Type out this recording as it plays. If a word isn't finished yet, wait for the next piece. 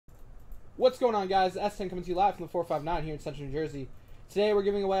What's going on, guys? S10 coming to you live from the 459 here in Central New Jersey. Today we're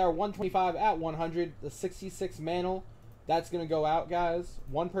giving away our 125 at 100, the 66 Mantle. That's going to go out, guys.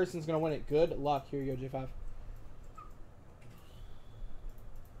 One person's going to win it. Good luck. Here you go, J5.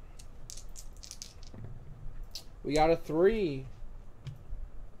 We got a 3.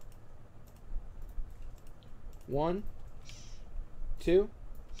 1, 2,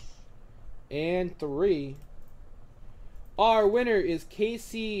 and 3. Our winner is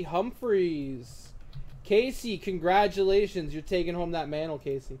Casey Humphreys. Casey, congratulations. You're taking home that Mantle,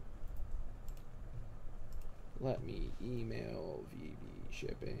 Casey. Let me email VB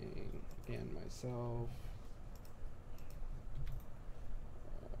Shipping and myself.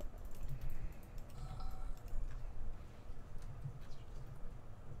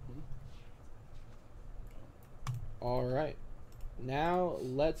 All right. Now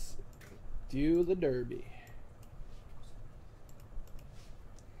let's do the Derby.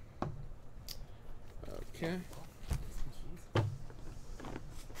 Okay.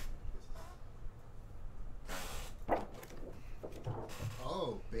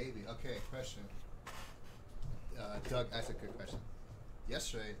 Oh, baby. Okay, question. Doug asked a good question.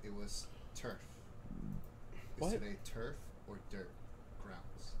 Yesterday, it was turf. What? Is today turf or dirt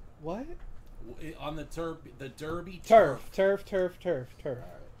grounds? What? On the Derby. Turf. All right.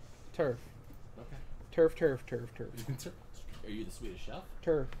 Turf. Okay. Turf. Are you the Swedish chef?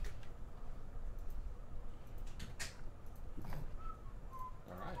 Turf.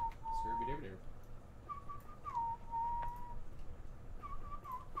 All right. Scooby-Dooby-Doo.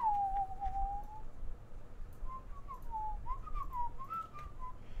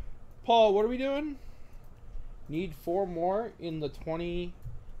 Paul, what are we doing? Need 4 more in the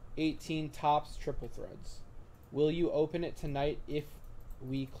 2018 Topps Triple Threads. Will you open it tonight if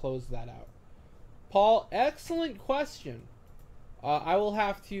we close that out? Paul, excellent question. I will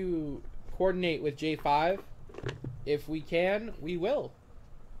have to coordinate with J5. If we can, we will.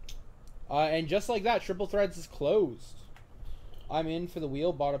 And just like that, Triple Threads is closed. I'm in for the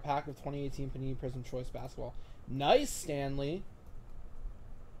wheel. Bought a pack of 2018 Panini Prism Choice Basketball. Nice, Stanley.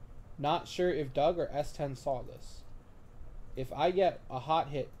 Not sure if Doug or S10 saw this. If I get a hot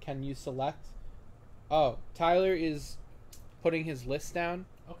hit, can you select? Oh, Tyler is putting his list down.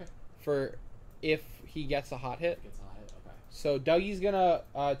 Okay. For if he gets a hot hit. Gets a hot hit. Okay. So Dougie's gonna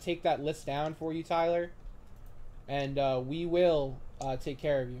take that list down for you, Tyler, and we will take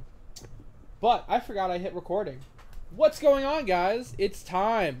care of you. But I forgot I hit recording. What's going on, guys? It's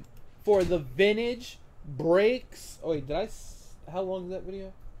time for the vintage breaks. Oh wait, how long is that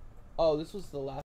video? Oh, this was the last.